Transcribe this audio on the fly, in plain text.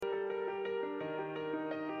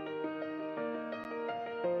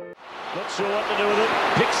Not sure what to do with it.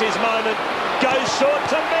 Picks his moment. Goes short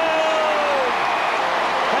to Milne.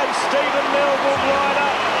 And Stephen Milne will line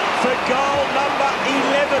up for goal number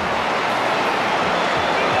 11.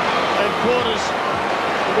 And Quarters,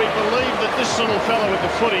 we believe that this little fellow with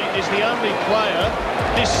the footy is the only player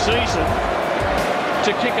this season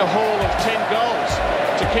to kick a haul of 10 goals,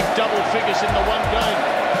 to kick double figures in the one game.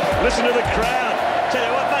 Listen to the crowd. Tell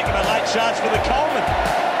you what, make him a late charge for the Coleman.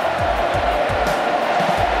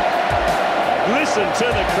 Listen to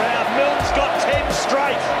the crowd. Milne's got 10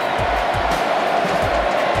 straight.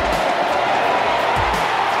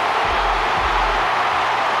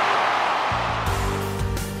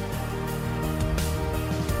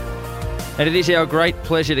 And it is our great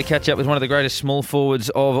pleasure to catch up with one of the greatest small forwards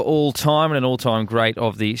of all time and an all-time great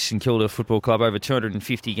of the St Kilda Football Club. Over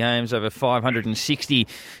 250 games, over 560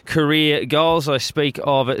 career goals. I speak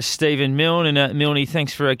of Stephen Milne. And Milne,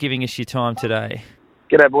 thanks for giving us your time today.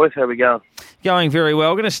 G'day, boys. How we going? Going very well.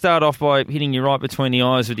 I'm going to start off by hitting you right between the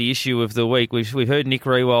eyes with the issue of the week. We've heard Nick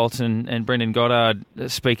Riewoldt and Brendan Goddard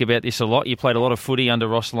speak about this a lot. You played a lot of footy under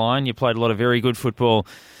Ross Lyon. You played a lot of very good football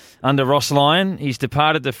under Ross Lyon. He's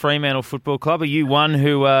departed the Fremantle Football Club. Are you one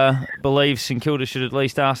who believes St Kilda should at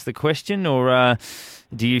least ask the question, or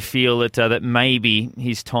do you feel that maybe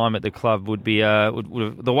his time at the club would be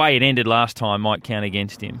the way it ended last time might count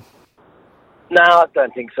against him? No, I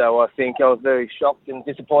don't think so. I think I was very shocked and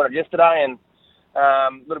disappointed yesterday, and a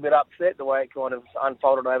little bit upset the way it kind of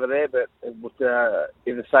unfolded over there. But if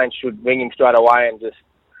the Saints should ring him straight away and just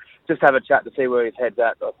have a chat to see where his head's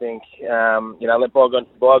at. I think, let bygones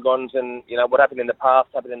be bygones, and, what happened in the past.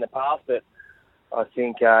 But I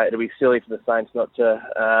think it'll be silly for the Saints not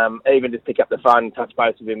to even just pick up the phone and touch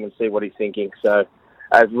base with him and see what he's thinking. So,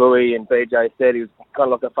 as Louis and BJ said, he was kind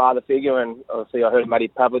of like a father figure, and obviously I heard Matty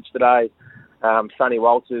Pavlich today. Sonny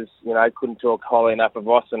Walters, couldn't talk highly enough of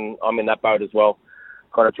Ross, and I'm in that boat as well.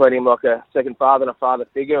 Kind of treat him like a second father and a father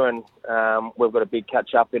figure, and we've got a big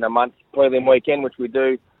catch-up in a month, prelim weekend, which we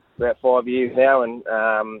do about 5 years now, and,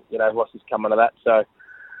 Ross is coming to that. So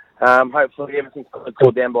hopefully everything's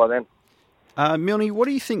cooled down by then. Milne, what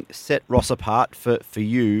do you think set Ross apart for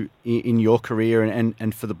you in your career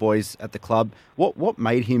and for the boys at the club? What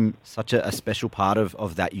made him such a special part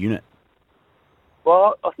of that unit?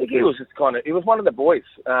 Well, I think he was he was one of the boys.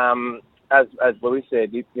 As Louis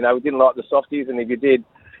said, we didn't like the softies, and if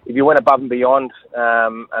you went above and beyond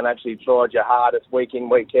and actually tried your hardest week in,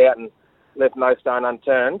 week out and left no stone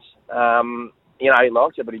unturned, he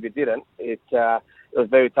liked you, but if you didn't, it was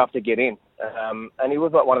very tough to get in. And he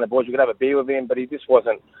was like one of the boys. You could have a beer with him, but he just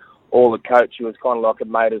wasn't all the coach. He was kind of like a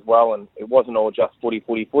mate as well, and it wasn't all just footy.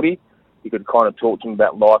 You could kind of talk to him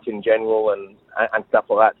about life in general and stuff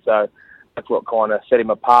like that. So that's what kind of set him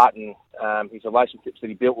apart, and his relationships that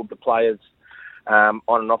he built with the players on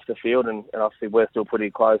and off the field, and obviously we're still pretty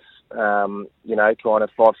close, kind of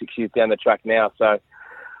 5-6 years down the track now. So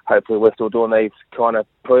hopefully we're still doing these kind of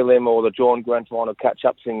prelim or the drawn grand final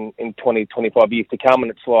catch-ups in 20, 25 years to come, and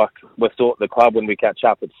it's like we're still at the club when we catch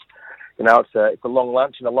up. It's it's a long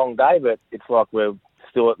lunch and a long day, but it's like we're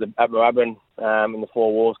still at Moorabbin in the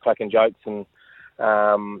four walls, cracking jokes and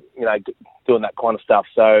doing that kind of stuff.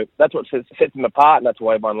 So that's what sets him apart, and that's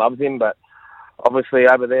why everyone loves him. But obviously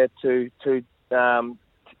over there to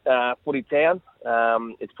footy town,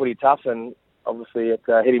 it's pretty tough, and obviously it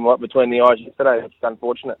hit him right between the eyes yesterday. It's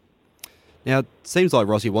unfortunate. Now, it seems like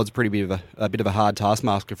Rossi was a bit of a hard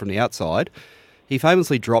taskmaster from the outside. He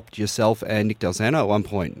famously dropped yourself and Nick Del Santo at one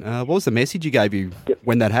point. What was the message he gave you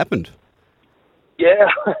when that happened? Yeah,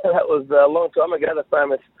 that was a long time ago, the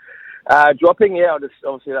famous dropping. Yeah,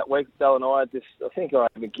 obviously that week, Del and I think I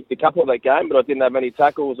kicked a couple of that game, but I didn't have any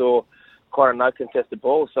tackles or kind of no contested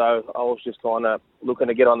ball, so I was just kind of looking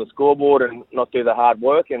to get on the scoreboard and not do the hard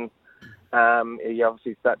work. And he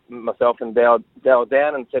obviously sat myself and Dale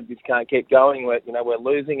down and said, "This can't keep going. We're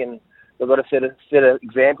losing, and we've got to set an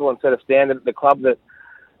example and set a standard at the club that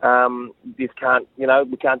this can't,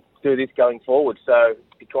 we can't do this going forward." So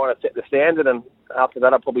he kind of set the standard, and after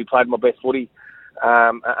that, I probably played my best footy,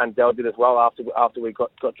 and Dale did as well after we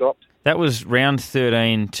got dropped. That was round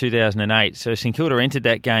 13, 2008. So St Kilda entered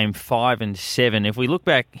that game 5-7. If we look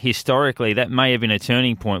back historically, that may have been a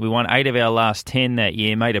turning point. We won 8 of our last 10 that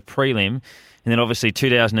year, made a prelim, and then obviously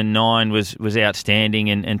 2009 was outstanding,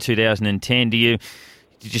 and 2010. Did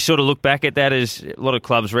you sort of look back at that as a lot of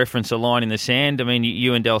clubs reference a line in the sand? I mean,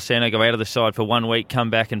 you and Del Santo go out of the side for 1 week, come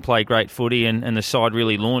back and play great footy, and the side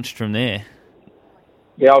really launched from there.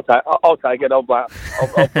 Yeah, I'll take it. I'll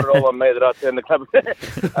put it all on me that I turned the club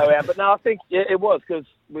around. But no, I think it was because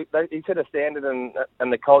he set a standard and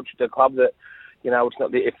the culture of the club that, it's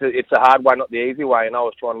not it's a hard way, not the easy way. And I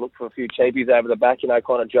was trying to look for a few cheapies over the back,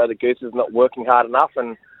 kind of Joe the Goose is not working hard enough.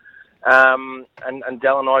 And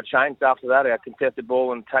Dell and I changed after that. Our contested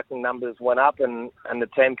ball and tackling numbers went up, and the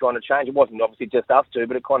team kind of changed. It wasn't obviously just us two,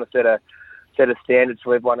 but it kind of set a standard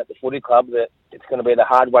for everyone at the footy club that it's going to be the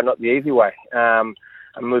hard way, not the easy way. And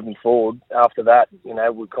moving forward after that,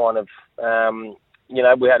 we kind of,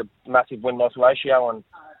 we had a massive win-loss ratio, and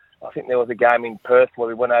I think there was a game in Perth where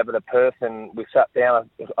we went over to Perth and we sat down.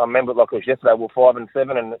 I remember it like it was yesterday. We were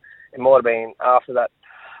 5-7, and it might have been after that,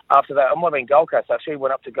 it might have been Gold Coast. Actually, we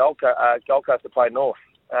went up to Gold Coast to play North.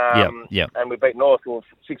 And we beat North. We were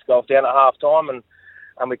 6 goals down at half time, and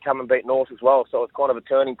we come and beat North as well. So it was kind of a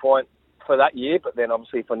turning point for that year, but then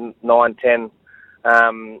obviously for 9, 10,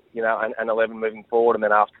 and 11 moving forward, and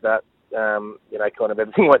then after that, kind of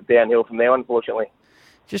everything went downhill from there, unfortunately.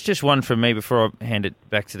 Just one from me before I hand it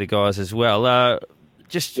back to the guys as well.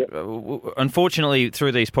 Unfortunately,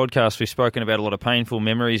 through these podcasts, we've spoken about a lot of painful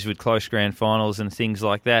memories with close grand finals and things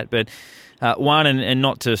like that. But one, and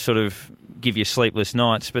not to sort of give you sleepless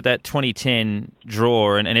nights, but that 2010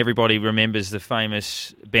 draw, and everybody remembers the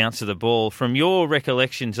famous bounce of the ball. From your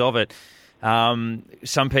recollections of it,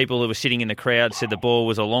 some people who were sitting in the crowd said the ball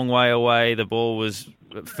was a long way away, the ball was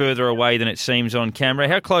further away than it seems on camera.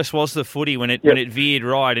 How close was the footy when it veered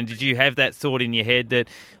right, and did you have that thought in your head that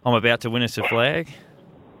I'm about to win us a flag?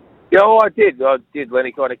 Yeah, I did,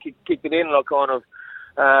 Lenny. Kind of kicked it in, and I kind of,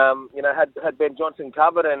 had Ben Johnson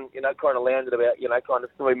covered, and kind of landed about, kind of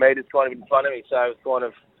 3 metres kind of in front of me. So it's kind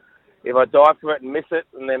of, if I dive for it and miss it,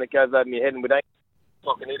 and then it goes over my head, and we don't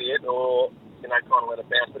look like an idiot, or kind of let it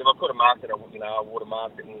bounce. But if I could have marked it, I would have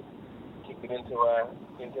marked it and kicked it into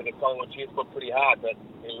the Collingwood cheer spot pretty hard. But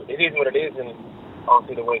it is what it is, and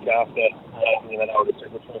obviously the week after, that was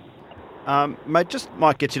super tough. Mate, just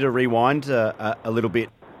might get you to rewind a little bit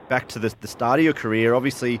back to the start of your career.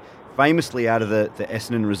 Obviously, famously out of the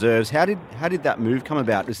Essendon reserves. How did that move come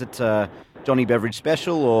about? Is it Johnny Beveridge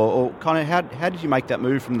special, or kind of how did you make that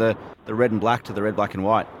move from the red and black to the red, black and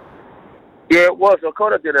white? Yeah, it was. I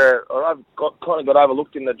kind of got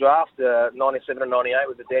overlooked in the draft, 97 and 98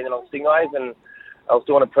 with the Dandenong Stingrays, and I was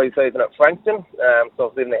doing a pre-season at Frankston, so I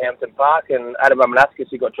was living in Hampton Park, and Adam Romanascus,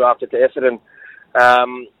 who got drafted to Essendon,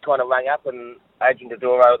 kind of rang up, and Adrian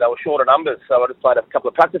Dodoro, they were shorter numbers, so I just played a couple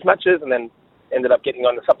of practice matches and then ended up getting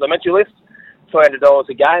on the supplementary list, $300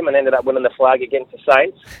 a game, and ended up winning the flag against the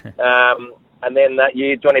Saints. And then that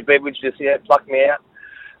year, Johnny Beveridge just plucked me out.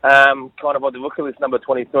 Kind of on the rookie list, number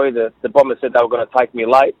 23. The Bombers said they were going to take me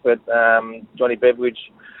late, but Johnny Beveridge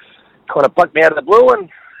kind of plucked me out of the blue, and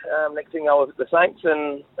next thing I was at the Saints,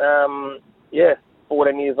 and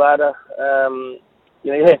 14 years later,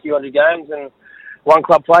 a few hundred games and one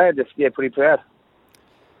club player, pretty proud.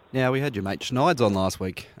 Now, we had your mate Schneids on last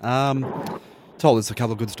week. Told us a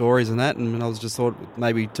couple of good stories and that, and I was just thought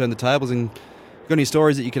maybe turn the tables and got any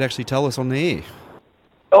stories that you could actually tell us on the air?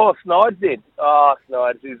 Oh, Schneids did. Oh,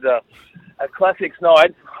 Schneids is a classic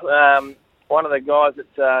Schneids. One of the guys that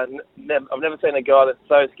I've never seen a guy that's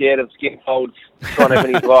so scared of skin folds kind of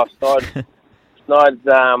in his life. Schneids,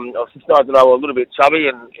 obviously Schneids and I were a little bit chubby,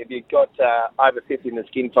 and if you got over 50 in the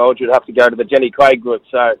skin folds, you'd have to go to the Jenny Craig group.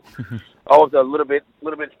 So I was a little bit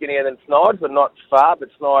skinnier than Schneids, but not far. But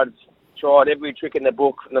Schneids tried every trick in the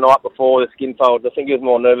book the night before the skin folds. I think he was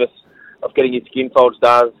more nervous of getting his skin folds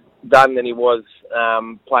done than he was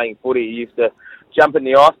playing footy. He used to jump in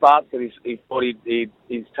the ice bath because he thought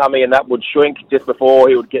his tummy and that would shrink just before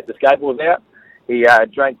he would get the skateboards out. He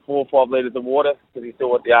drank 4 or 5 litres of water because he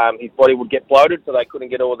thought his body would get bloated, so they couldn't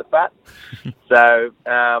get all the fat. So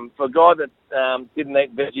for a guy that didn't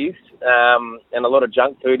eat veggies and a lot of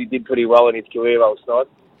junk food, he did pretty well in his career, old Snipe.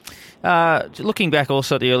 Looking back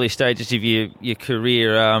also at the early stages of your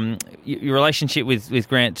career, your relationship with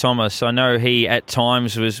Grant Thomas, I know he at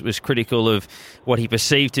times was critical of what he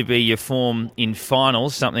perceived to be your form in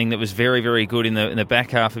finals, something that was very, very good in the back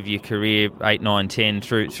half of your career, 8, 9, 10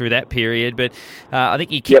 through that period. But I think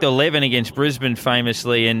you kicked 11 against Brisbane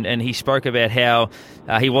famously, and he spoke about how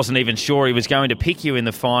he wasn't even sure he was going to pick you in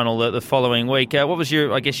the final the following week. What was your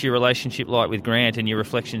relationship like with Grant and your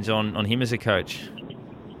reflections on him as a coach?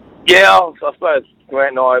 Yeah, I suppose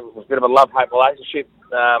Grant and I, it was a bit of a love-hate relationship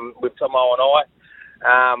with Tomo and I.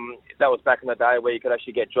 That was back in the day where you could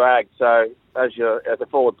actually get dragged. So as a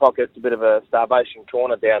forward pocket, it's a bit of a starvation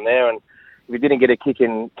corner down there. And if you didn't get a kick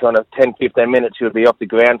in kind of 10, 15 minutes, you would be off the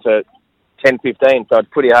ground for 10, 15. So it's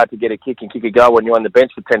pretty hard to get a kick and kick a goal when you're on the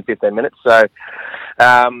bench for 10, 15 minutes. So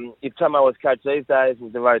if Tomo was coach these days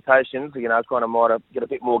with the rotations, kind of might have get a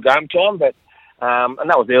bit more game time. But and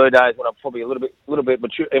that was the early days when I was probably a little bit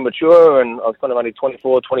immature, and I was kind of only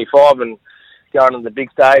 24, 25, and going on the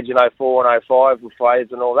big stage, 04 and 05 with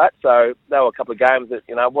Fraser and all that. So they were a couple of games that,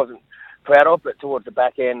 I wasn't proud of, but towards the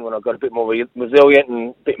back end when I got a bit more resilient and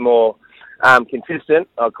a bit more consistent,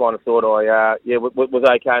 I kind of thought I was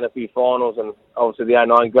okay in a few finals, and obviously the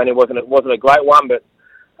 09 Granny wasn't a great one, but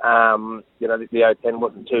the 010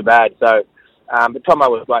 wasn't too bad. So, but Tomo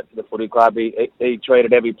was great for the footy club. He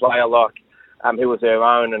treated every player like he was their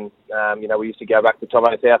own, and we used to go back to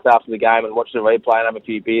Tomo's house after the game and watch the replay and have a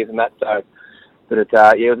few beers and that. So, but it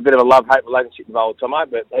was a bit of a love-hate relationship with old Tomo,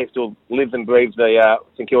 but he still lives and breathes the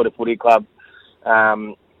St Kilda Footy Club.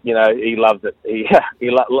 He loves it. He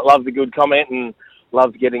loves a good comment and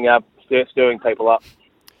loves getting up, stirring people up.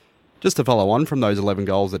 Just to follow on from those 11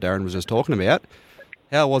 goals that Darren was just talking about,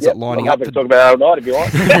 how was it lining up? I'm happy to talk about it all night if you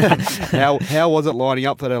want. How was it lining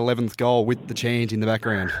up for that 11th goal with the chant in the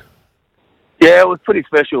background? Yeah, it was pretty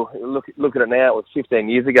special. Look at it now. It was 15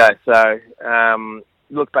 years ago. So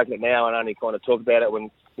look back at it now and only kind of talk about it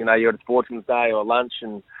when you're at a sportsman's day or lunch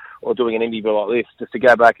or doing an interview like this. Just to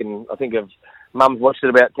go back and I think Mum's watched it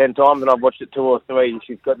about 10 times and I've watched it 2 or 3.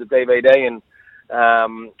 She's got the DVD and I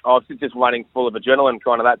was just running full of adrenaline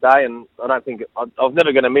kind of that day, and I don't think I was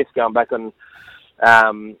never going to miss going back on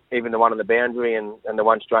even the one on the boundary and the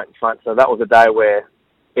one straight in front. So that was a day where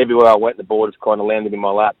everywhere I went, the borders kind of landed in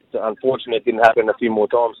my lap. So unfortunately, it didn't happen a few more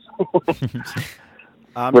times.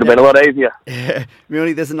 Would have been a lot easier. Yeah,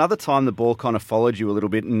 Milne, there's another time the ball kind of followed you a little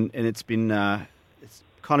bit, and it's been it's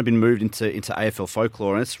kind of been moved into AFL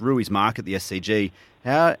folklore, and it's Rui's mark at the SCG.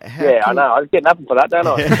 I know. I was getting up for that, don't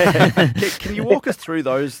I? Can you walk us through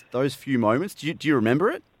those few moments? Do you remember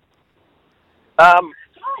it?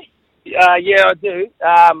 Yeah, I do.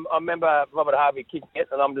 I remember Robert Harvey kicking it,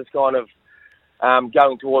 and I'm just kind of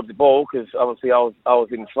going towards the ball because obviously I was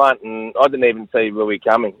in front, and I didn't even see Rui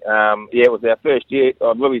coming. It was our first year,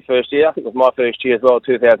 Rui's first year. I think it was my first year as well,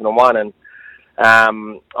 2001, and I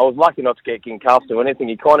was lucky not to get concussed or anything.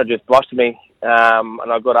 He kind of just brushed me,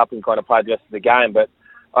 and I got up and kind of played the rest of the game, but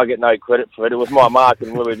I get no credit for it. It was my mark,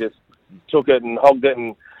 and Willie just took it and hogged it,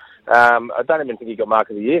 and I don't even think he got mark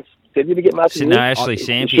of the year. Did he get mark of the year? No, Ashley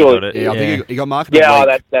Sampy got it. Yeah, I think he got mark of the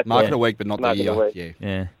week. That's mark of the week, but not the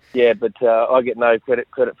year. Yeah, but I get no credit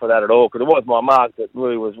for that at all, because it was my mark that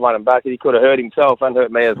Willie was running back, and he could have hurt himself and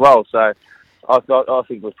hurt me as well, so I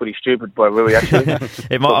think it was pretty stupid by Rui, actually.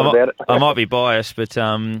 I might be biased, but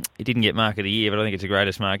he didn't get mark of the year, but I think it's the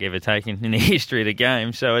greatest mark ever taken in the history of the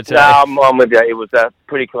game. So it's I'm with you. It was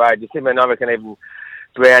pretty courageous. I reckon even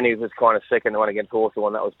Brownie was kind of second, the one against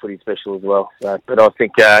Hawthorn. That was pretty special as well. So, but I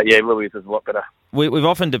think, Rui's was a lot better. We've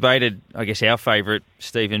often debated, I guess, our favourite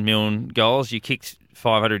Stephen Milne goals. You kicked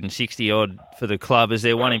 560-odd for the club. Is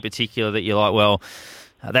there one in particular that you're like, well,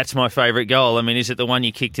 that's my favourite goal? I mean, is it the one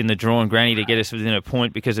you kicked in the drawn granny to get us within a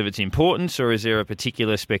point because of its importance, or is there a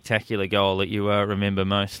particular spectacular goal that you remember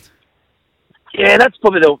most? Yeah, that's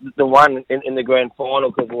probably the one in the grand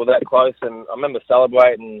final because we were that close, and I remember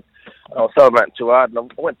celebrating. I was celebrating too hard, and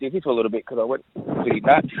I went dizzy for a little bit because I went pretty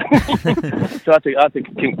nuts. So I had to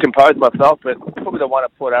compose myself, but probably the one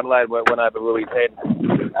at Port Adelaide where it went over Rui's head,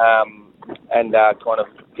 and kind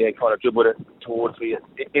of dribbled it towards me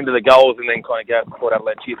into the goals, and then kind of go Port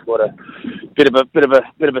Adelaide. She scored a bit of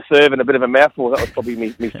a serve and a bit of a mouthful. That was probably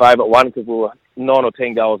my favourite one because we were 9 or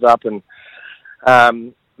 10 goals up, and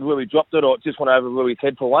Rui dropped it or it just went over Rui's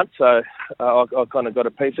head for once. So I kind of got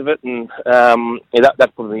a piece of it, and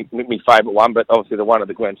that's probably my favourite one. But obviously the one at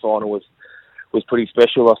the grand final was pretty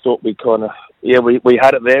special. I thought we kind of we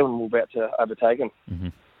had it there and we were about to overtake them.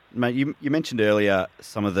 Mm-hmm. Mate, you mentioned earlier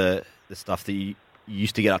some of the stuff that you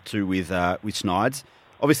used to get up to with Schneid's.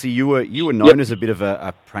 Obviously, you were known as a bit of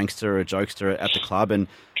a prankster, a jokester at the club, and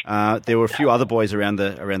there were a few other boys around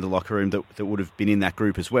the locker room that would have been in that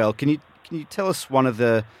group as well. Can you tell us one of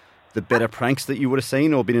the better pranks that you would have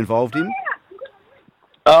seen or been involved in?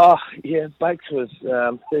 Oh yeah,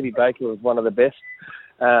 Stevie Baker was one of the best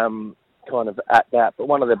kind of at that. But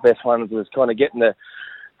one of the best ones was kind of getting the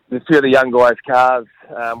few of the young guys' cars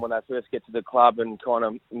when they first get to the club and kind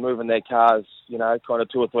of moving their cars, kind of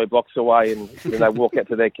 2 or 3 blocks away, and they walk out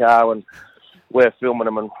to their car and we're filming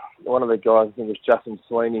them. And one of the guys, I think it was Justin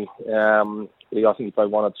Sweeney, I think he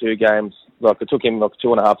played 1 or 2 games. Like it took him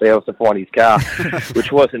 2.5 hours to find his car,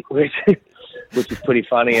 which is pretty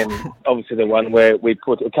funny. And obviously the one where I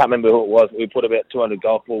can't remember who it was, we put about 200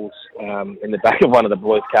 golf balls in the back of one of the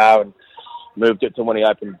boys' car and moved it to when he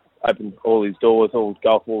opened all his doors, all his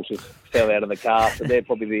golf balls just fell out of the car. So they're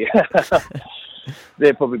probably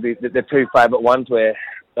the 2 favourite ones where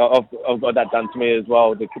I've got that done to me as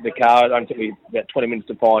well. The car, it only took me about 20 minutes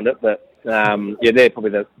to find it, but they're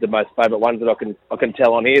probably the most favourite ones that I can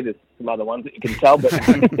tell on here. There's some other ones that you can tell, but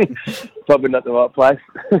probably not the right place.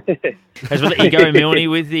 As we let you go, Milne,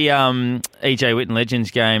 with the EJ Whitten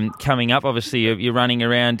Legends game coming up, obviously you're running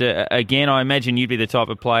around again. I imagine you'd be the type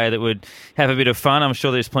of player that would have a bit of fun. I'm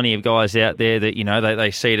sure there's plenty of guys out there that, you know,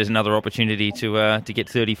 they see it as another opportunity to get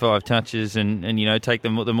 35 touches and you know, take the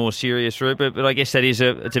more serious route. But I guess it's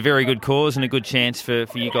a very good cause and a good chance for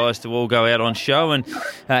you guys to all go out on show. And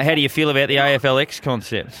how do you feel about the AFLX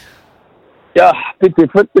concept? Yeah, bit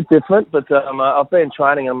different, but I've been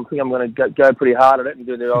training. I think I'm going to go pretty hard at it and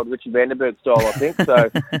do the old Richie Vandenberg style, I think.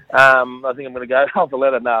 So I think I'm going to go off the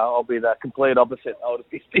letter now. I'll be the complete opposite. I'll just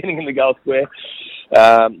be standing in the goal square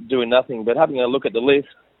doing nothing. But having a look at the list,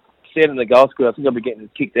 standing in the goal square, I think I'll be getting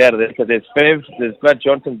kicked out of there because there's Fev, there's Brad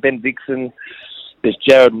Johnson, Ben Dixon, there's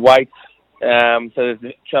Jared Waite, so there's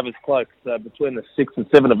Travis Cloak. So between the 6 and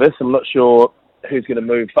 7 of us, I'm not sure who's going to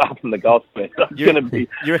move far from the goal square. So you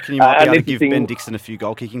reckon you might be able to give Ben Dixon a few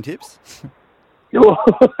goal-kicking tips? Well,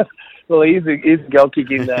 he's a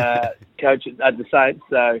goal-kicking coach at the Saints,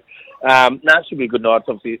 so it should be a good night.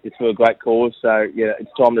 Obviously, it's for a great cause, so yeah, it's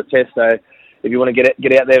time to test. So if you want to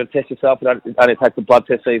get out there and test yourself, it only takes a blood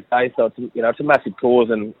test these days, so it's a massive cause,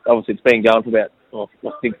 and obviously it's been going for about,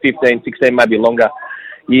 I think 15, 16, maybe longer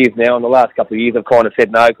years now. In the last couple of years, I've kind of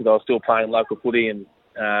said no because I was still playing local footy and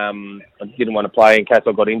I didn't want to play in case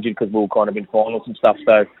I got injured because we were kind of in finals and stuff.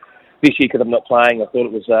 So this year, because I'm not playing, I thought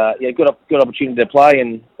it was good opportunity to play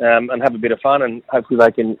and have a bit of fun, and hopefully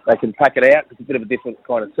they can pack it out. It's a bit of a different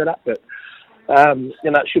kind of setup, but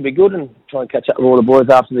it should be good, and try and catch up with all the boys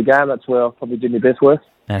after the game. That's where I'll probably do my best work.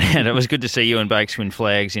 And it was good to see you and Bakes win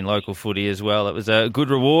flags in local footy as well. It was a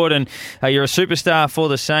good reward, and you're a superstar for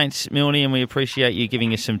the Saints, Milne, and we appreciate you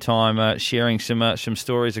giving us some time sharing some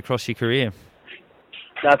stories across your career.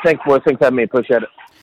 No, thanks, boys. Thanks for having me. Appreciate it.